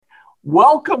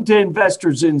Welcome to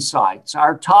Investors Insights.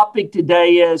 Our topic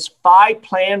today is 5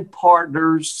 plan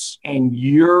partners and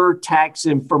your tax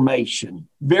information.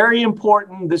 Very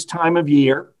important this time of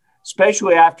year,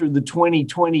 especially after the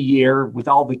 2020 year with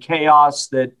all the chaos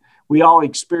that we all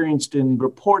experienced in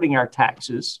reporting our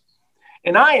taxes.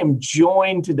 And I am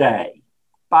joined today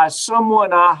by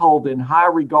someone I hold in high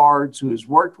regards who has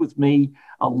worked with me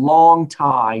a long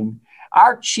time,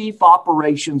 our Chief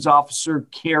Operations Officer,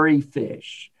 Carrie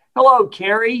Fish. Hello,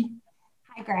 Carrie.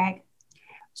 Hi, Greg.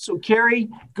 So, Carrie,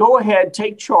 go ahead,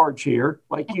 take charge here,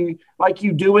 like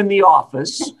you do in the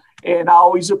office, and I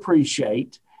always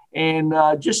appreciate. And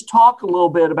just talk a little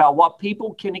bit about what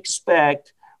people can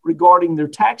expect regarding their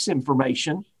tax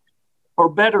information, or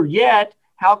better yet,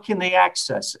 how can they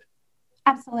access it?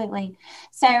 Absolutely.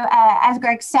 So, as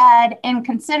Greg said, in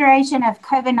consideration of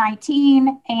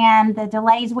COVID-19 and the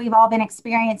delays we've all been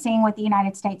experiencing with the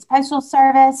United States Postal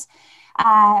Service,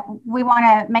 we want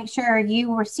to make sure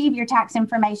you receive your tax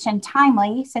information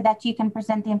timely so that you can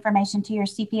present the information to your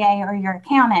CPA or your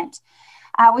accountant.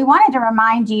 We wanted to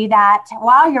remind you that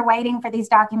while you're waiting for these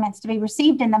documents to be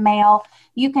received in the mail,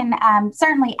 you can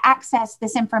certainly access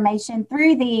this information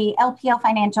through the LPL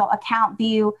Financial Account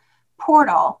View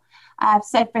portal.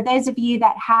 So for those of you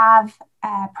that have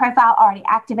a profile already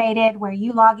activated where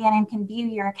you log in and can view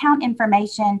your account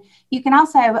information, you can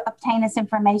also obtain this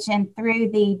information through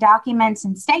the Documents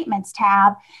and Statements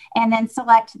tab, and then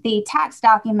select the tax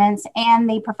documents and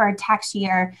the preferred tax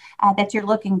year that you're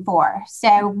looking for.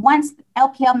 So once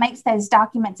LPL makes those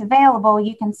documents available,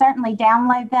 you can certainly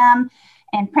download them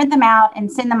and print them out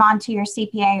and send them on to your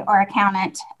CPA or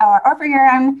accountant, or for your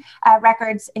own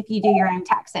records if you do your own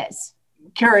taxes.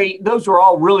 Carrie, those are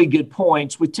all really good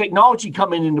points. With technology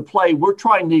coming into play, we're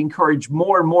trying to encourage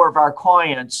more and more of our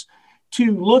clients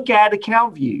to look at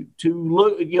Account View, to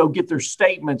look, get their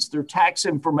statements, their tax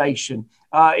information,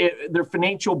 their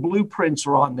financial blueprints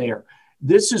are on there.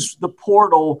 This is the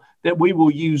portal that we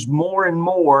will use more and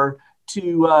more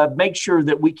to make sure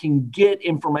that we can get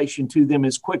information to them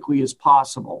as quickly as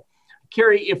possible.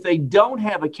 Carrie, if they don't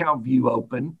have Account View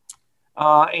open,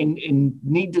 and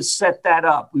need to set that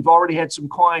up. We've already had some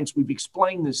clients we've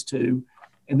explained this to,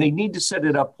 and they need to set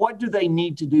it up. What do they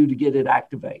need to do to get it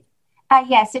activated?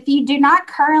 Yes, if you do not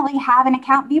currently have an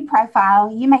Account View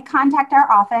profile, you may contact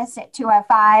our office at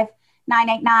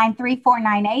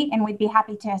 205-989-3498, and we'd be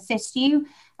happy to assist you.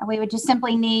 We would just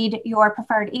simply need your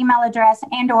preferred email address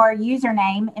and or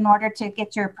username in order to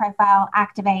get your profile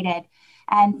activated.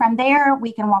 And from there,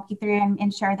 we can walk you through and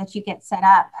ensure that you get set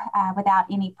up without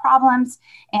any problems.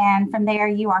 And from there,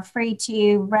 you are free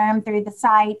to roam through the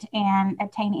site and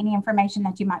obtain any information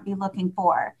that you might be looking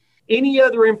for. Any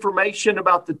other information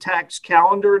about the tax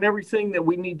calendar and everything that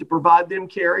we need to provide them,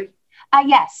 Carrie?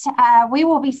 Yes, we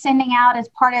will be sending out as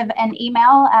part of an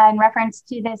email in reference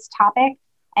to this topic,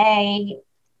 a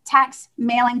tax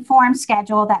mailing form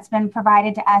schedule that's been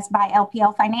provided to us by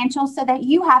LPL Financial so that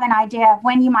you have an idea of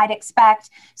when you might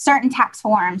expect certain tax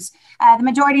forms. The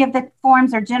majority of the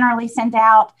forms are generally sent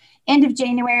out end of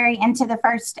January into the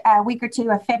first week or two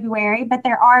of February, but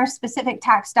there are specific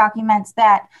tax documents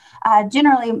that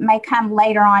generally may come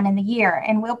later on in the year,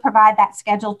 and we'll provide that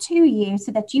schedule to you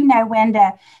so that you know when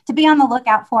to be on the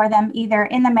lookout for them, either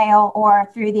in the mail or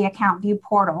through the Account View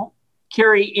portal.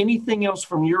 Carrie, anything else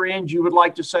from your end you would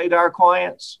like to say to our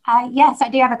clients? Yes, I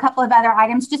do have a couple of other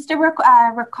items just to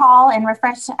recall and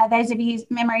refresh those of you's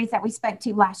memories that we spoke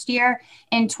to last year.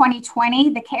 In 2020,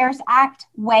 the CARES Act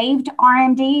waived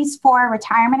RMDs for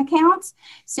retirement accounts.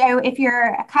 So if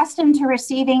you're accustomed to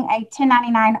receiving a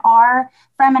 1099-R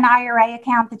from an IRA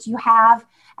account that you have,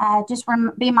 just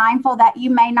be mindful that you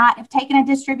may not have taken a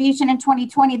distribution in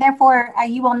 2020. Therefore,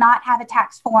 you will not have a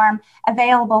tax form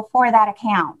available for that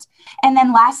account. And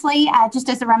then lastly, just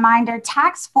as a reminder,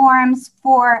 tax forms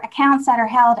for accounts that are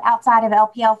held outside of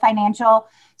LPL Financial,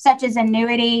 such as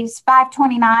annuities,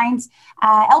 529s,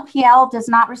 LPL does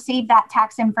not receive that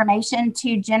tax information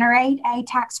to generate a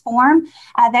tax form.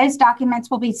 Those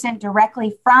documents will be sent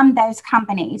directly from those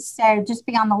companies. So just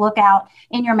be on the lookout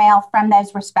in your mail from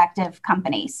those respective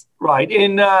companies. Right.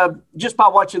 And just by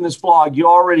watching this vlog, you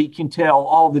already can tell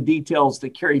all the details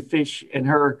that Carrie Fish and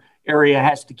her area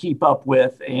has to keep up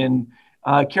with. And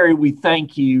Carrie, we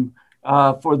thank you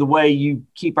for the way you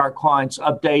keep our clients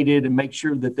updated and make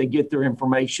sure that they get their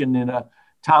information in a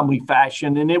timely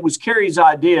fashion. And it was Carrie's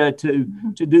idea to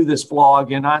do this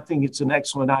vlog, and I think it's an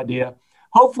excellent idea.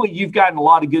 Hopefully you've gotten a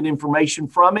lot of good information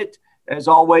from it. As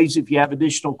always, if you have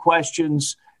additional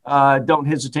questions, don't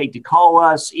hesitate to call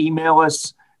us, email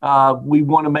us. We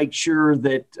want to make sure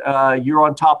that you're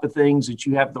on top of things, that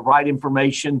you have the right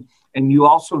information And you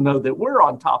also know that we're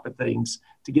on top of things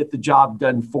to get the job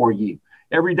done for you.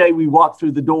 Every day we walk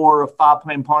through the door of Five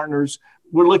Plan Partners,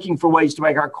 we're looking for ways to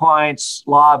make our clients'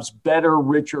 lives better,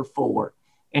 richer, fuller.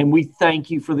 And we thank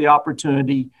you for the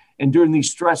opportunity. And during these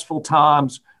stressful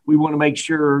times, we want to make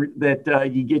sure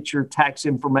that you get your tax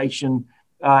information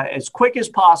as quick as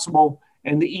possible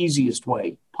and the easiest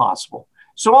way possible.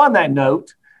 So on that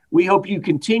note, we hope you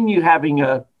continue having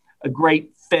a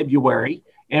great February.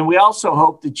 And we also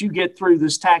hope that you get through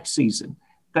this tax season.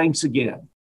 Thanks again.